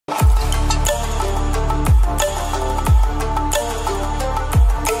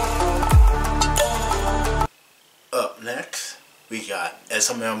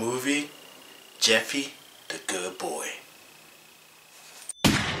SML movie, Jeffy, the Good Boy.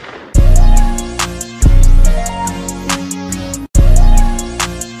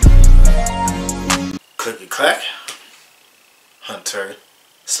 Clicky clack, Hunter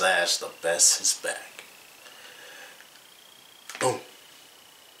 / the best is back. Boom.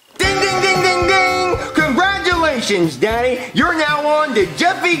 Ding ding ding ding ding! Congratulations, Daddy! You're now on the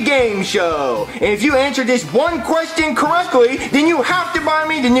Jeffy Game Show. And if you answer this one question correctly, then you have to buy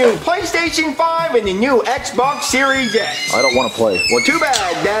me the new PlayStation 5 and the new Xbox Series X. I don't want to play. Well, too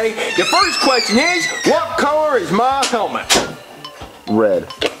bad, Daddy. The first question is, what color is my helmet? Red.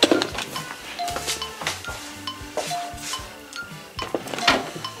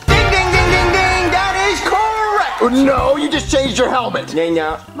 No, you just changed your helmet.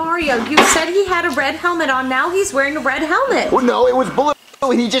 No. Mario, you said he had a red helmet on. Now he's wearing a red helmet. Well, no, it was blue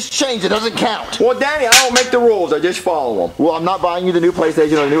and he just changed. It doesn't count. Well, Daddy, I don't make the rules. I just follow them. Well, I'm not buying you the new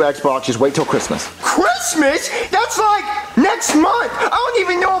PlayStation or the new Xbox. Just wait till Christmas. Christmas? That's like next month. I don't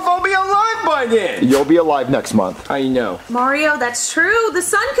even know if I'll be alive by then. You'll be alive next month. How you know? Mario, that's true. The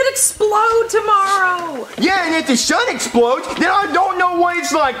sun could explode tomorrow. Yeah, and if the sun explodes, then I don't know what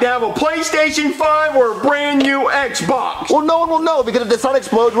it's like to have a PlayStation 5 or a brand new Xbox. Well, no one will know because if the sun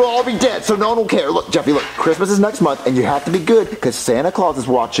explodes, we'll all be dead, so no one will care. Look, Jeffy, look, Christmas is next month, and you have to be good because Santa Claus is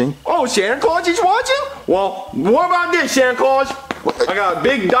watching. Oh, Santa Claus is watching? Well, what about this, Santa Claus? I got a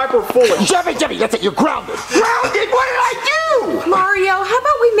big diaper full of... Jeffy, that's it, you're grounded. Grounded? What did I do? Mario, how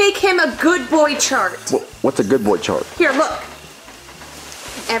about we make him a good boy chart? What's a good boy chart? Here, look.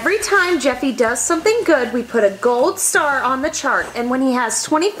 Every time Jeffy does something good, we put a gold star on the chart. And when he has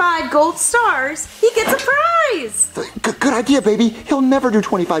 25 gold stars, he gets a prize. Good idea, baby. He'll never do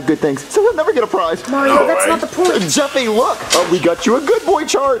 25 good things, so he'll never get a prize. Mario, that's not the point. Jeffy, look. We got you a good boy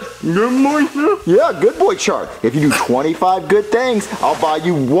chart. Good boy? Yeah, good boy chart. If you do 25 good things, I'll buy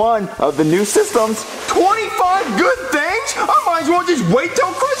you one of the new systems. 25 good things? I might as well just wait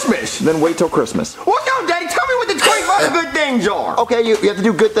till Christmas. Then wait till Christmas. Well, no, Daddy, tell me what the 25 good things are. Okay, you have to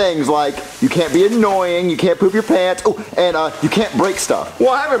do good things like you can't be annoying, you can't poop your pants, and you can't break stuff.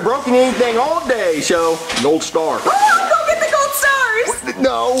 Well, I haven't broken anything all day, so gold star. Oh, go get the gold stars.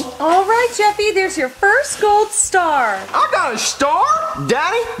 No. All right, Jeffy, there's your first gold star. I got a star?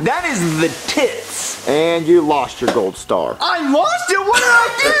 Daddy, that is the tits. And you lost your gold star. I lost it? What did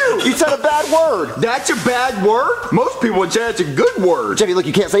I do? You said a bad word. That's a bad word? Most people would say that's a good word. Jeffy, look,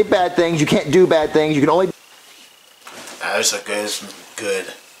 you can't say bad things, you can't do bad things, you can only... That's a good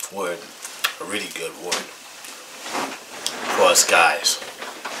word. A really good word. For us guys.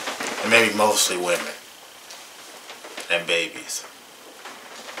 And maybe mostly women. And babies.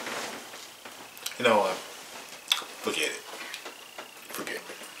 You know what? Forget it.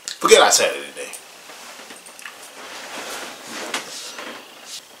 Forget I said it today.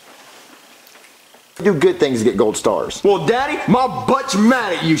 Do good things to get gold stars. Well, Daddy, my butt's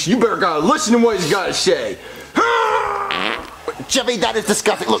mad at you, so you better gotta listen to what he's gotta say. Jeffy, that is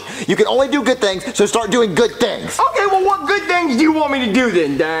disgusting. Look, you can only do good things, so start doing good things. Okay, well, what good things do you want me to do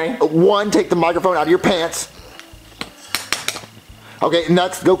then, Dang? One, take the microphone out of your pants. Okay,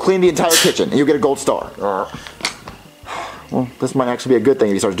 next, go clean the entire kitchen, and you'll get a gold star. Well, this might actually be a good thing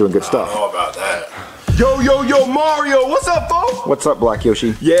if he starts doing good stuff. I don't know about that. Yo, Mario, what's up, folks? What's up, Black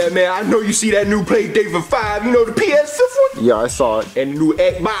Yoshi? Yeah, man, I know you see that new PlayStation 5, you know, the PS5 one? Yeah, I saw it. And the new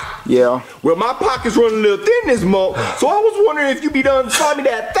Xbox. Yeah. Well, my pocket's running a little thin this month, so I was wondering if you be done slide me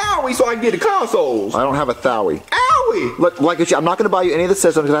that Thowie so I can get the consoles. I don't have a Thowie. Owie! Look, Black Yoshi, I'm not going to buy you any of the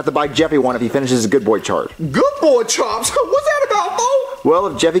systems because I have to buy Jeffy one if he finishes his good boy chart. Good boy chops? What's that about, folks? Well,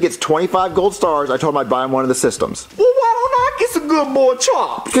 if Jeffy gets 25 gold stars, I told him I'd buy him one of the systems. Well, why don't I get some good boy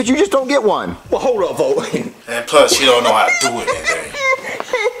chops? Because you just don't get one. Well, hold up, folks. And plus, you don't know how to do it.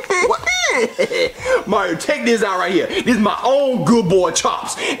 What? Mario, take this out right here. This is my own good boy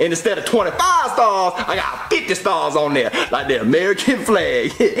chops. And instead of 25 stars, I got 50 stars on there. Like the American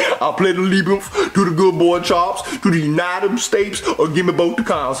flag. I'll play the allegiance to the good boy chops, to the United States, or give me both the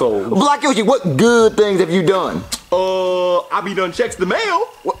consoles. Black Yoshi, what good things have you done? I be done checks the mail.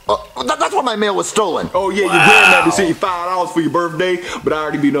 That's why my mail was stolen. Oh yeah, your grandmother sent you $5 for your birthday, but I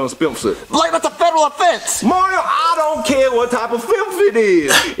already be done spent it. Like, that's a federal offense. Mario, I don't care what type of fence it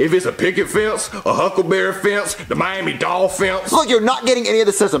is. If it's a picket fence, a huckleberry fence, the Miami Dog fence. Look, you're not getting any of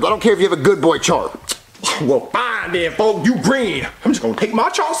the systems. I don't care if you have a good boy chart. Well, fine then, folks. You green. I'm just gonna take my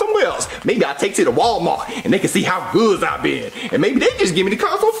chart somewhere else. Maybe I'll take it to Walmart, and they can see how good I've been. And maybe they just give me the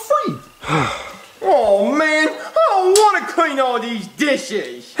console free. Oh man, I don't want to clean all these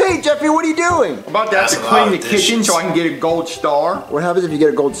dishes. Hey, Jeffy, what are you doing? I'm about to have to clean the kitchen so I can get a gold star. What happens if you get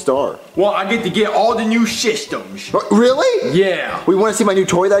a gold star? Well, I get to get all the new systems. Really? Yeah. We want to see my new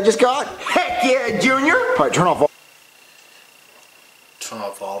toy that I just got? Heck yeah, Junior. All right, turn off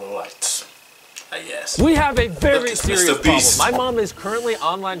all the lights, I guess. We have a very serious Mr. problem. Beast. My mom is currently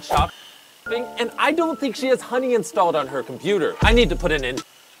online shopping, and I don't think she has Honey installed on her computer. I need to put an end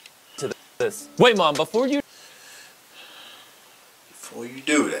to this. Wait, Mom, before you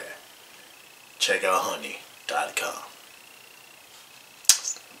do that, check out honey.com.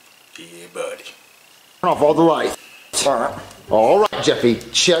 Yeah, buddy. Turn off all the lights. All right, Jeffy,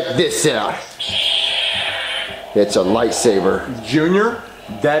 check this out. It's a lightsaber. Junior,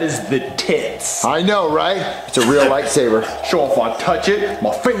 that is the tits. I know, right? It's a real lightsaber. So if I touch it,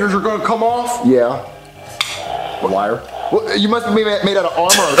 my fingers are gonna come off? Yeah. Liar. Well, you must be made out of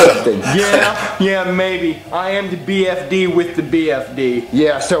armor or something. Yeah, maybe. I am the BFD with the BFD.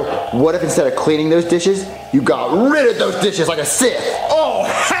 Yeah, so what if instead of cleaning those dishes, you got rid of those dishes like a Sith? Oh,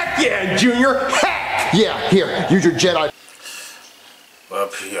 heck yeah, Junior, heck! Yeah, here, use your Jedi. Well,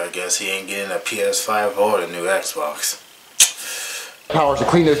 I guess he ain't getting a PS5 or the new Xbox. Powers to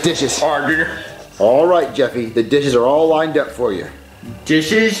clean those dishes. All right, Junior. All right, Jeffy, the dishes are all lined up for you.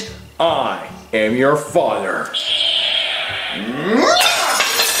 Dishes, I am your father.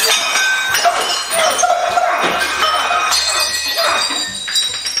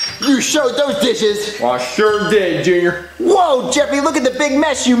 You showed those dishes. Well, I sure did, Junior. Whoa, Jeffy, look at the big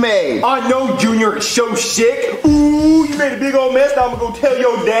mess you made. I know, Junior, it's so sick. Ooh, you made a big old mess. Now I'm gonna go tell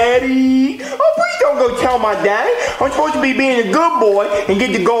your daddy. Oh, please don't go tell my daddy. I'm supposed to be being a good boy and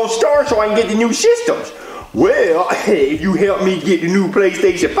get the gold star so I can get the new systems. Well, if you help me get the new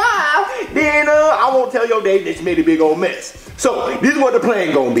PlayStation 5, then I won't tell your daddy that you made a big old mess. So, this is what the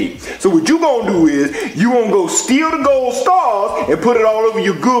plan gonna be. So what you gonna do is, you gonna go steal the gold stars and put it all over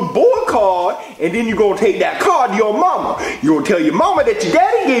your good boy card, and then you gonna take that card to your mama. You gonna tell your mama that your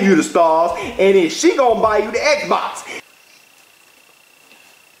daddy gave you the stars, and then she gonna buy you the Xbox.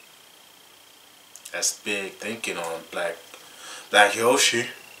 That's big thinking on Black Yoshi.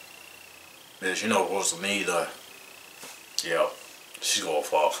 Because you know what's to me, yeah, she's gonna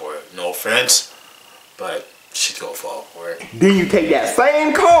fall for it. No offense, but she's gonna fall for it. Then you take that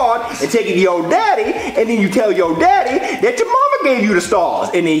same card and take it to your daddy, and then you tell your daddy that your mama gave you the stars,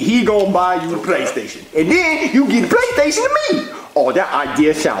 and then he gonna buy you the PlayStation. And then you get the PlayStation to me. Oh, that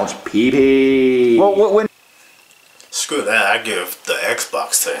idea sounds pee-pee. Well, when... Screw that, I give the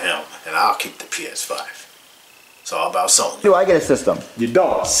Xbox to him, and I'll keep the PS5. It's all about Sony. do I get a system? You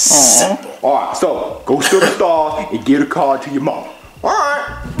don't. Simple. Alright, so go steal the stars and give a card to your mama.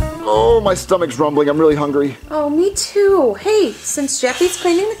 Alright. Oh, my stomach's rumbling. I'm really hungry. Oh, me too. Hey, since Jeffy's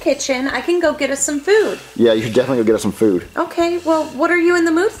cleaning the kitchen, I can go get us some food. Yeah, you should definitely go get us some food. Okay, well, what are you in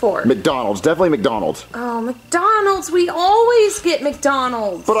the mood for? McDonald's, definitely McDonald's. Oh, McDonald's. We always get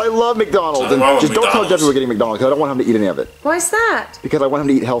McDonald's. But I love McDonald's. Nothing And wrong with just don't tell McDonald's. Jeffy we're getting McDonald's because I don't want him to eat any of it. Why's that? Because I want him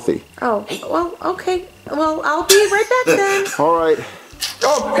to eat healthy. Oh, well, okay. Well, I'll be right back then. All right.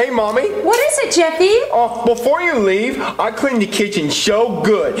 Oh, hey, Mommy. What is it, Jeffy? Oh, before you leave, I cleaned the kitchen so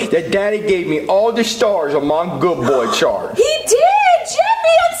good that Daddy gave me all the stars on my good boy chart. He did!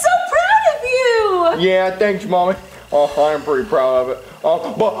 Jeffy, I'm so proud of you! Yeah, thanks, Mommy. Oh, I'm pretty proud of it.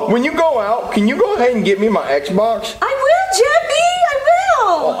 But when you go out, can you go ahead and get me my Xbox? I will, Jeffy! I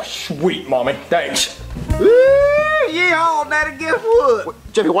will! Oh, sweet, Mommy. Thanks. Yeah, Daddy, guess what?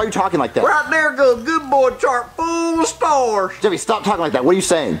 Jeffy, why are you talking like that? Right there goes good boy chart full of stars. Jeffy, stop talking like that. What are you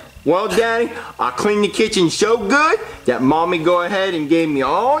saying? Well, Daddy, I cleaned the kitchen so good that Mommy go ahead and gave me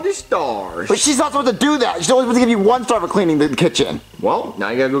all the stars. But she's not supposed to do that. She's only supposed to give you 1 star for cleaning the kitchen. Well, now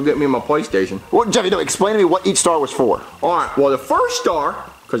you gotta go get me my PlayStation. Well, Jeffy, no, explain to me what each star was for. Alright, well, the first star,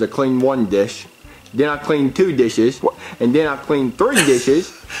 because I cleaned 1 dish. Then I cleaned 2 dishes. And then I cleaned 3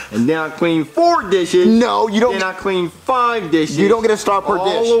 dishes. And then I cleaned 4 dishes. No, you don't. Then I cleaned 5 dishes. You don't get a star per dish.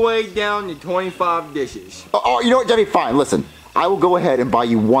 All the way down to 25 dishes. Oh, you know what, Jeffy? Fine. Listen, I will go ahead and buy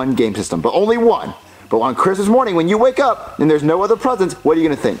you 1 game system, but only 1. But on Christmas morning, when you wake up and there's no other presents, what are you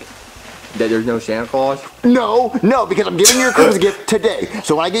gonna think? That there's no Santa Claus? No, because I'm giving you your Christmas gift today.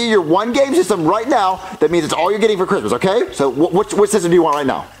 So when I give you your 1 game system right now, that means it's all you're getting for Christmas, okay? So what system do you want right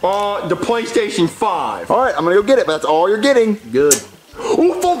now? The PlayStation 5. All right, I'm gonna go get it, but that's all you're getting. Good.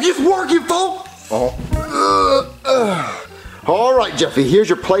 Oh, folks, it's working, folks! All right, Jeffy, here's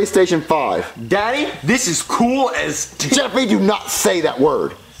your PlayStation 5. Daddy, this is cool as... Jeffy, do not say that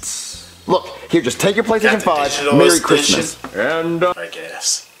word. Look, here, just take your PlayStation Got the 5. digital Merry extension. Christmas. And, I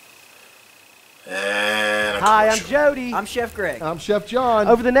guess. And a Hi, I'm commercial. Jody. I'm Chef Greg. I'm Chef John.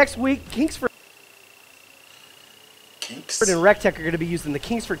 Over the next week, Kingsford. and Rectech are going to be using the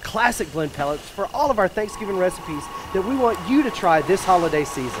Kingsford Classic blend pellets for all of our Thanksgiving recipes that we want you to try this holiday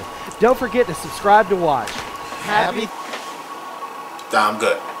season. Don't forget to subscribe to watch. Happy. I'm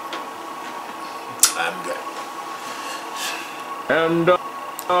good. I'm good. And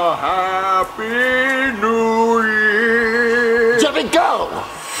a happy new year. Jeffy, go!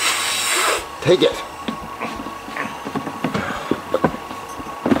 Take it.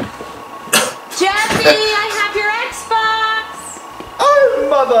 Jeffy, I have your Xbox. Oh,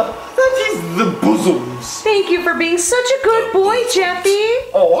 mother, that is the bosoms. Thank you for being such a good boy, Jeffy.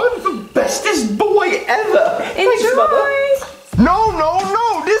 Oh, I'm the bestest boy ever. Thanks, mother.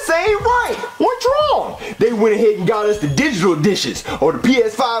 No, this ain't right. What's wrong? They went ahead and got us the digital dishes, or the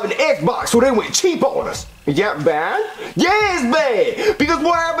PS5 and the Xbox, so they went cheap on us. Is that bad? Yeah, it's bad. Because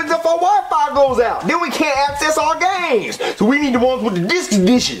what happens if our Wi-Fi goes out? Then we can't access our games. So we need the ones with the disc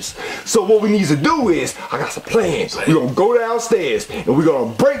dishes. So what we need to do is, I got some plans. We're gonna go downstairs and we're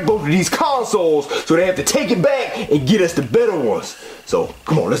gonna break both of these consoles so they have to take it back and get us the better ones. So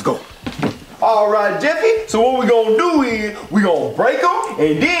come on, let's go. Alright, Jeffy, so what we're gonna do is we're gonna break them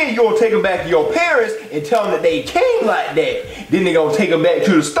and then you're gonna take them back to your parents and tell them that they came like that. Then they're gonna take them back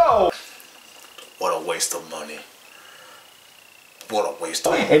to the store. What a waste of money. What a waste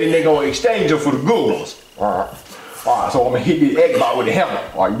of money. And then they're gonna exchange them for the good ones. Alright, so I'm gonna hit this Xbox with the hammer.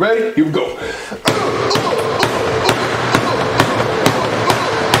 Are you ready? Here we go.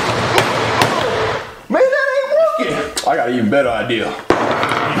 Man, that ain't working. I got an even better idea.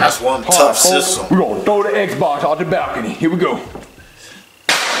 That's one tough system. We're gonna throw the Xbox out the balcony. Here we go.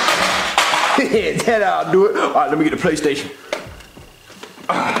 That I'll do it. Alright, let me get the PlayStation.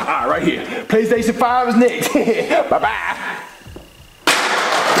 Alright, right here. PlayStation 5 is next. Bye-bye.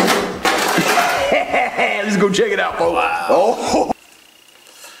 Let's go check it out, folks. Wow. Oh.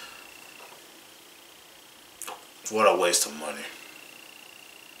 What a waste of money.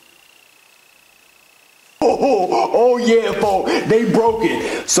 Oh yeah, folks, they broke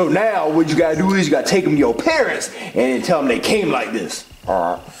it. So now what you gotta do is you gotta take them to your parents and then tell them they came like this.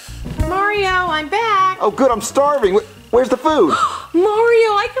 Alright. Mario, I'm back. Oh, good, I'm starving. Where's the food?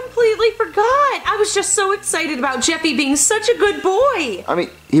 Mario, I completely forgot. I was just so excited about Jeffy being such a good boy. I mean,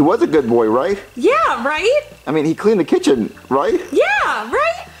 he was a good boy, right? Yeah, right? I mean, he cleaned the kitchen, right? Yeah,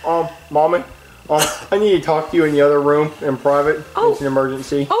 right? Mommy, I need to talk to you in the other room in private. Oh. It's an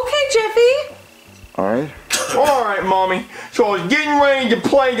emergency. Okay, Jeffy. Alright. Alright, Mommy. So I was getting ready to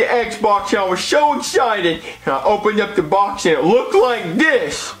play the Xbox and I was so excited. And I opened up the box and it looked like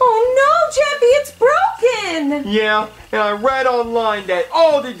this. Oh no, Jeffy, it's broken. Yeah, and I read online that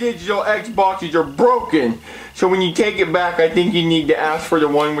all the digital Xboxes are broken. So when you take it back, I think you need to ask for the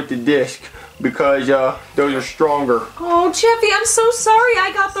one with the disc. Because those are stronger. Oh, Jeffy, I'm so sorry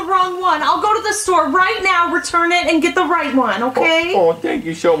I got the wrong one. I'll go to the store right now, return it, and get the right one, okay? Oh, thank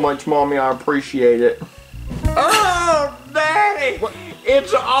you so much, Mommy. I appreciate it. Oh, Daddy! What?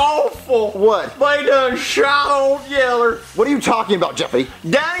 It's awful. What? They done shot old Yeller. What are you talking about, Jeffy?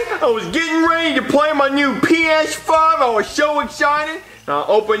 Daddy, I was getting ready to play my new PS5. I was so excited. And I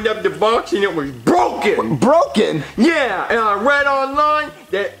opened up the box and it was broken. Broken? Yeah, and I read online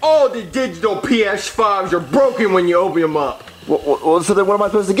that all the digital PS5s are broken when you open them up. Well, so then what am I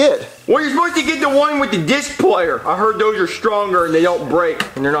supposed to get? Well, you're supposed to get the one with the disc player. I heard those are stronger and they don't break.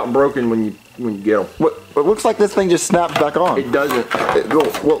 And they're not broken when you get them. It looks like this thing just snaps back on. It doesn't.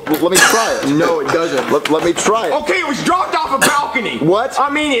 Well, let me try it. No, it doesn't. Let me try it. Okay, it was dropped off a balcony. What? I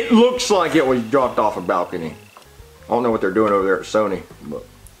mean, it looks like it was dropped off a balcony. I don't know what they're doing over there at Sony. But.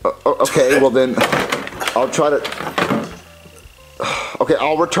 Okay, well then, I'll try to... Okay,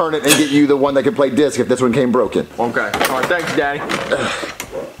 I'll return it and get you the one that can play disc if this one came broken. Okay. Alright, thanks, Daddy.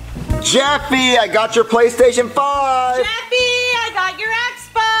 Jeffy, I got your PlayStation 5! Jeffy, I got your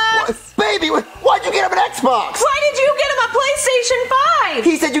Xbox! Baby, why'd you get him an Xbox? Why did you get him a PlayStation 5?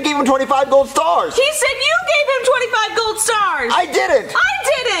 He said you gave him 25 gold stars! He said you gave him 25 gold stars! I didn't! I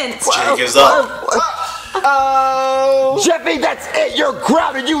didn't! Check is up. Oh! Jeffy, that's it! You're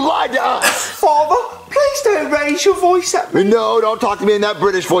grounded! You lied to us! Father, please don't raise your voice at me. No, don't talk to me in that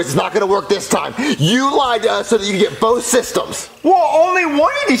British voice. It's not gonna work this time. You lied to us so that you can get both systems. Well, only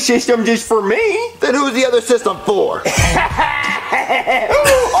one of the systems is for me. Then who's the other system for?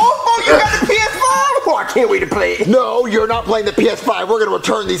 Oh, you got the PS5? Oh, I can't wait to play it. No, you're not playing the PS5. We're gonna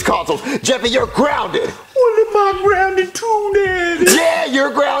return these consoles. Jeffy, you're grounded. Well, am I grounded too, Daddy? Yeah,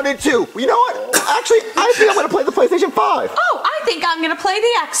 you're grounded too. You know what? Actually, I think I'm gonna play the PlayStation 5. Oh, I think I'm gonna play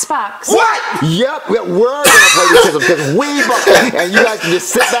the Xbox. What? Yep, we're gonna play these systems because we bought them, and you guys can just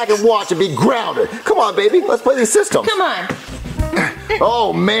sit back and watch and be grounded. Come on, baby, let's play these systems. Come on.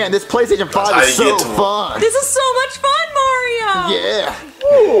 Oh man, this PlayStation 5 is so fun. This is so much fun, Mario. Warriyo. Yeah.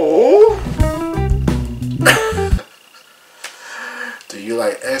 Do you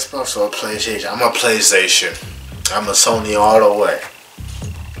like Xbox or PlayStation? I'm a PlayStation. I'm a Sony all the way.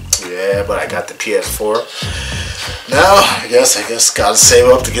 Yeah, but I got the PS4. Now, I guess gotta save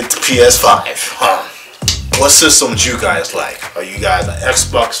up to get the PS5. What systems you guys like? Are you guys an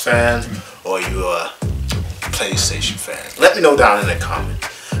Xbox fan or are you a PlayStation fan? Let me know down in the comments.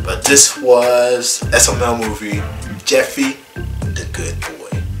 But this was SML movie, Jeffy, the Good Boy.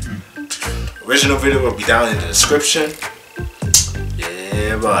 Original video will be down in the description.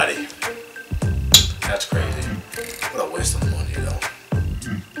 Yeah, buddy. That's crazy. What a waste of money, though.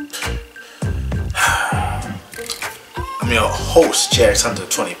 I'm your host,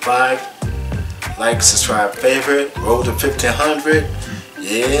 Jax125. Like, subscribe, favorite. Roll to 1500.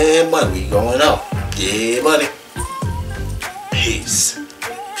 Yeah, money. We going up. Yeah, buddy. Peace.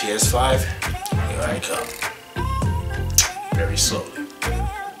 PS5. Here I come. Very slowly.